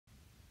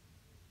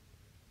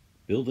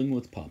Building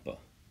with Papa.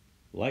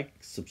 Like,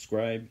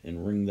 subscribe,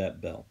 and ring that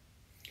bell.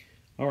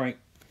 Alright,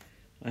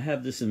 I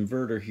have this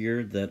inverter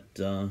here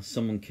that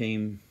someone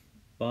came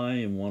by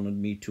and wanted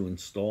me to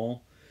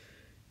install.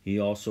 He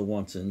also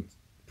wants to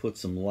put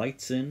some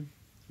lights in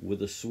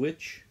with a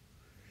switch,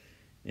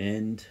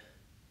 and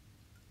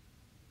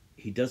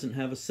he doesn't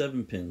have a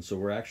 7-pin, so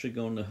we're actually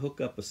going to hook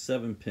up a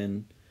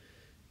 7-pin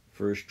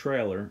for his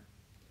trailer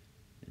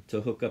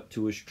to hook up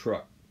to his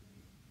truck.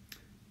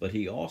 But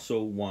he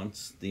also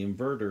wants the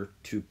inverter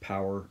to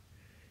power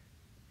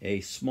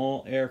a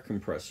small air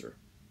compressor.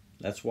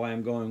 That's why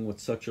I'm going with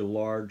such a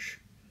large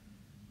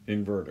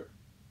inverter,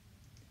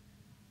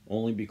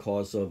 only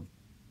because of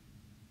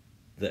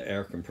the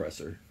air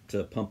compressor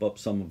to pump up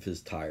some of his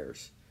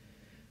tires.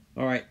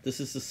 Alright, this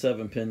is the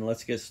 7-pin.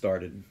 Let's get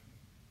started.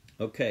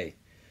 Okay,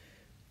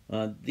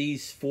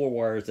 these 4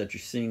 wires that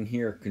you're seeing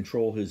here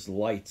control his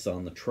lights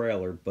on the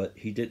trailer, but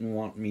he didn't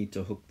want me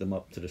to hook them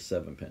up to the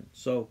 7-pin.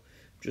 So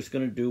I'm just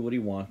going to do what he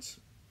wants.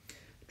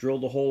 Drill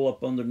the hole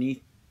up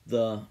underneath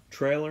the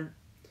trailer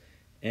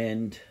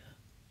and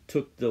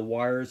took the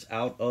wires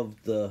out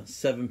of the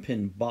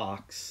 7-pin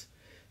box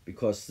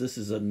because this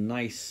is a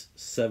nice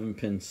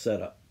 7-pin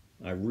setup.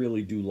 I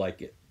really do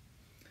like it.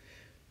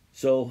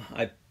 So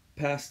I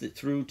passed it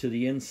through to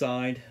the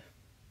inside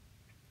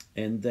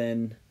and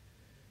then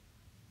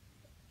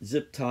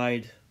zip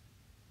tied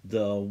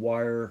the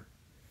wire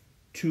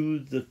to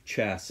the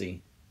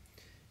chassis,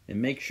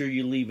 and make sure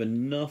you leave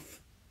enough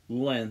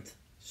length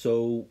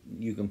so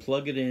you can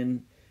plug it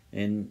in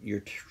and your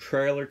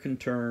trailer can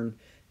turn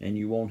and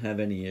you won't have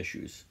any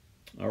issues.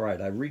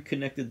 Alright, I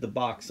reconnected the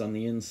box on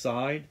the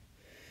inside,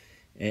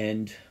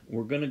 and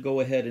we're going to go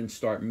ahead and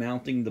start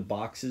mounting the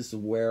boxes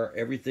where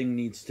everything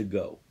needs to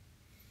go.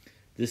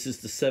 This is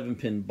the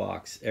 7-pin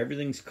box.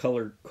 Everything's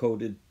color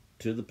coded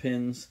to the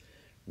pins.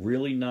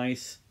 Really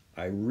nice.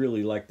 I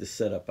really like the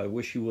setup. I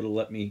wish he would have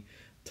let me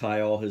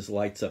tie all his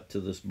lights up to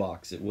this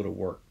box. It would have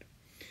worked.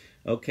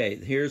 Okay,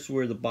 here's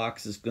where the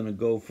box is going to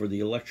go for the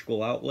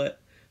electrical outlet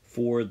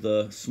for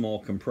the small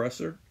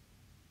compressor.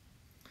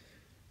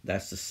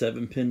 That's the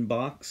 7-pin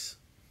box.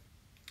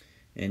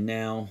 And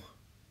now,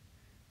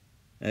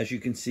 as you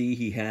can see,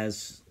 he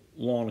has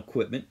lawn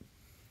equipment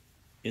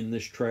in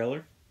this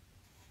trailer.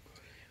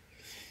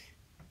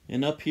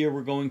 And up here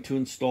we're going to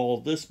install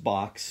this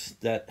box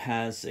that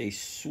has a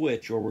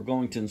switch, or we're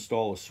going to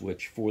install a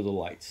switch for the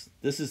lights.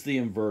 This is the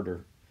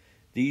inverter.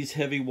 These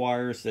heavy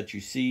wires that you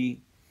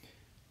see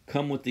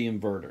come with the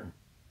inverter.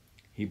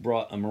 He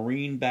brought a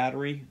marine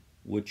battery,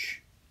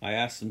 which I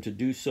asked him to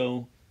do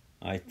so.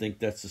 I think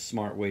that's a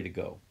smart way to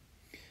go.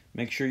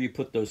 Make sure you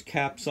put those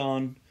caps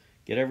on,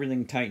 get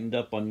everything tightened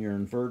up on your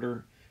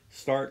inverter,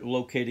 start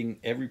locating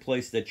every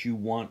place that you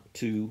want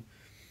to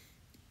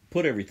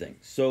put everything.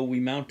 So we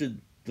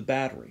mounted the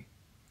battery.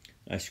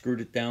 I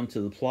screwed it down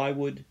to the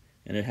plywood,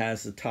 and it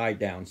has the tie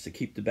downs to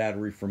keep the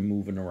battery from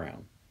moving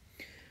around.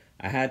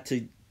 I had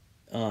to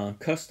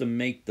custom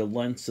make the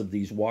lengths of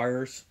these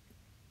wires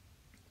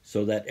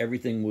so that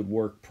everything would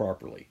work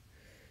properly.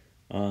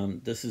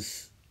 This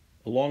is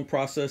a long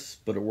process,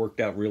 but it worked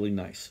out really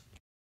nice.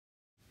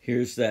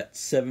 Here's that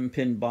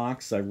 7-pin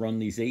box. I run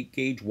these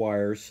 8-gauge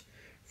wires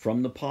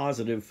from the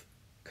positive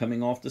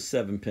coming off the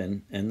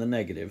 7-pin and the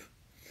negative,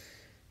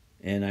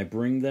 and I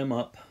bring them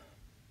up.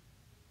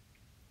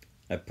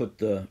 I put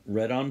the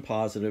red on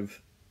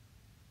positive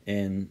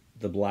and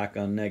the black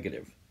on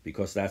negative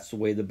because that's the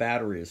way the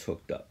battery is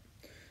hooked up,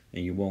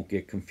 and you won't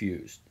get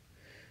confused.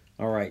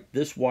 Alright,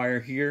 this wire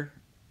here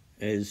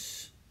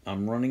is,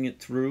 I'm running it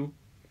through.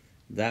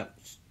 That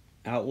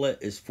outlet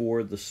is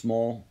for the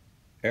small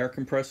air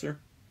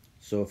compressor,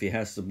 so if he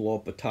has to blow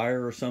up a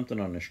tire or something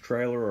on his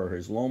trailer or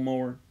his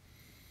lawnmower,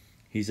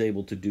 he's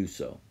able to do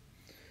so.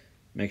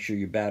 Make sure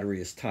your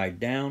battery is tied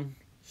down.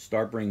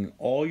 Start bringing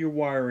all your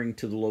wiring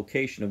to the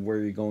location of where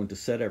you're going to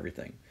set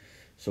everything.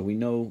 So we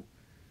know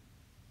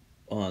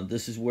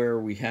this is where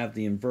we have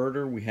the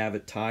inverter. We have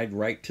it tied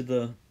right to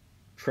the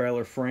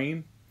trailer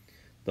frame.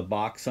 The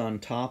box on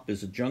top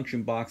is a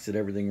junction box that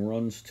everything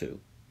runs to.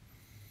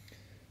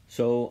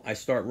 So I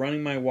start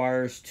running my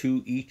wires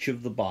to each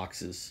of the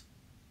boxes,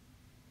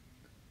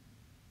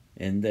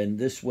 and then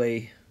this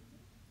way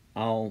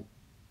I'll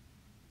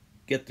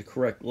get the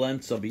correct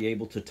lengths. I'll be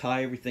able to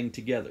tie everything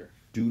together.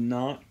 Do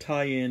not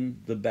tie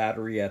in the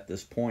battery at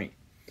this point.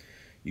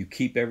 You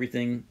keep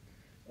everything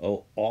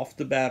off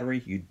the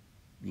battery.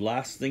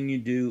 Last thing you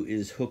do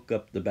is hook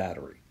up the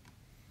battery.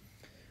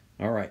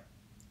 Alright.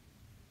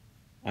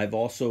 I've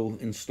also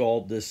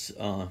installed this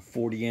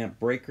 40 amp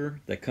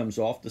breaker that comes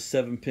off the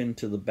 7-pin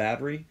to the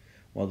battery.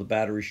 While the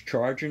battery's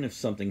charging, if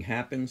something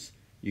happens,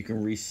 you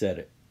can reset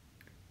it.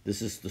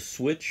 This is the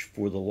switch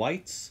for the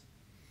lights.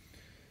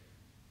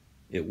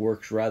 It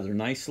works rather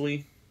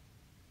nicely.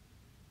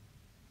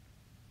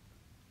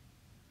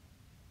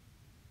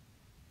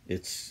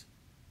 It's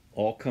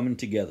all coming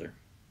together.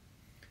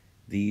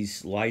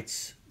 These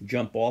lights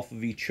jump off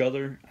of each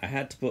other. I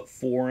had to put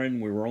 4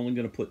 in. We were only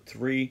going to put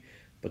 3,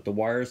 but the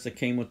wires that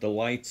came with the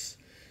lights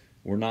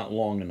were not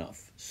long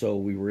enough. So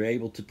we were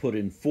able to put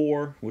in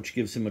 4, which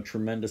gives him a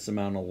tremendous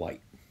amount of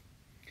light.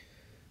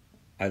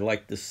 I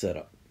like this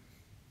setup.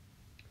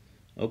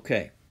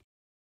 Okay.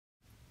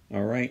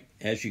 All right,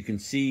 as you can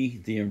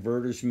see, the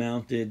inverter's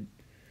mounted.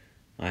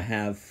 I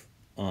have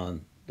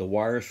the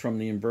wires from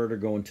the inverter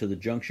going to the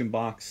junction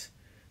box,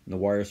 and the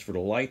wires for the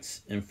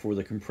lights and for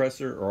the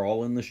compressor are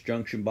all in this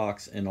junction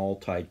box and all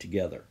tied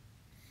together.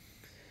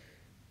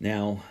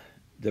 Now,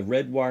 the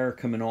red wire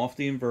coming off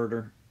the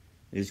inverter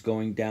is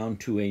going down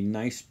to a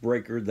nice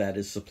breaker that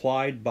is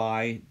supplied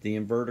by the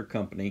inverter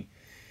company,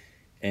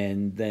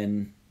 and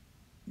then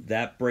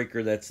that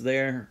breaker that's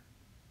there,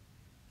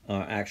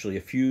 actually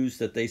a fuse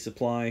that they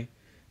supply,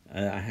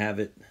 I have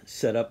it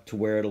set up to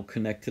where it'll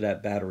connect to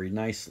that battery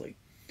nicely.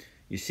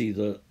 You see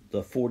the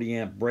 40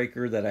 amp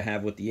breaker that I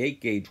have with the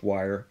 8 gauge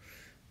wire,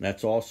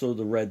 that's also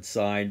the red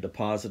side, the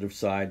positive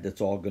side,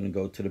 that's all going to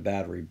go to the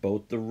battery.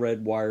 Both the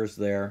red wires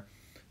there,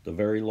 the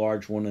very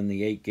large one and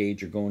the 8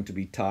 gauge, are going to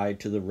be tied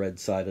to the red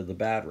side of the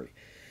battery,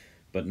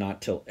 but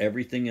not till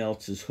everything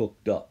else is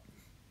hooked up.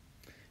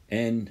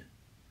 And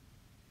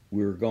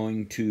we're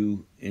going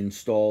to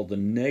install the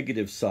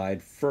negative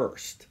side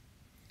first.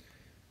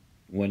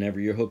 Whenever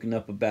you're hooking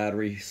up a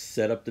battery,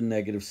 set up the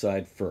negative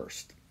side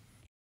first.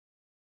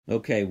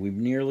 Okay, we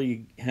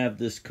nearly have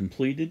this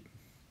completed.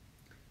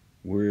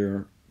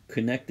 We're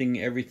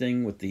connecting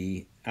everything with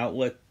the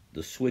outlet,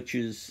 the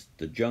switches,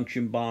 the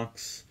junction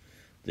box,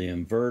 the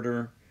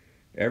inverter.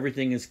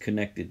 Everything is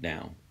connected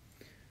now.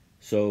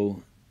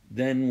 So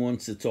then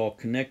once it's all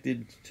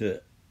connected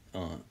to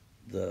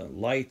the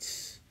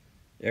lights,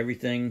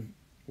 everything,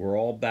 we're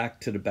all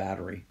back to the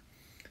battery.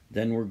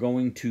 Then we're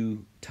going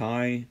to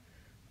tie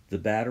the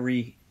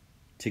battery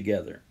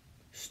together.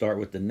 Start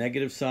with the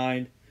negative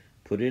side,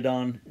 put it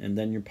on, and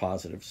then your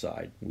positive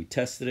side. We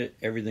tested it,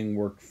 everything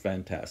worked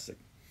fantastic.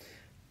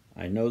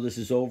 I know this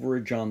is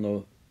overage on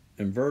the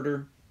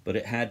inverter, but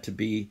it had to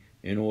be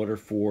in order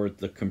for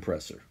the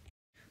compressor.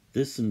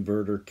 This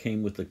inverter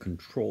came with a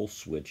control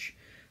switch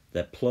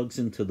that plugs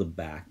into the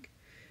back,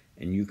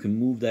 and you can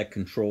move that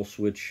control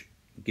switch.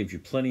 It gives you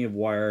plenty of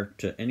wire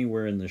to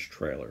anywhere in this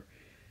trailer.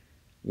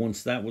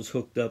 Once that was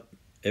hooked up,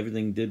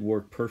 everything did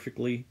work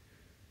perfectly,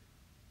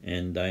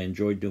 and I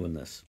enjoyed doing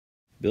this.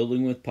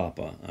 Building with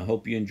Papa. I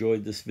hope you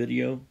enjoyed this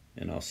video,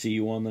 and I'll see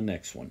you on the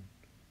next one.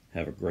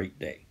 Have a great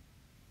day.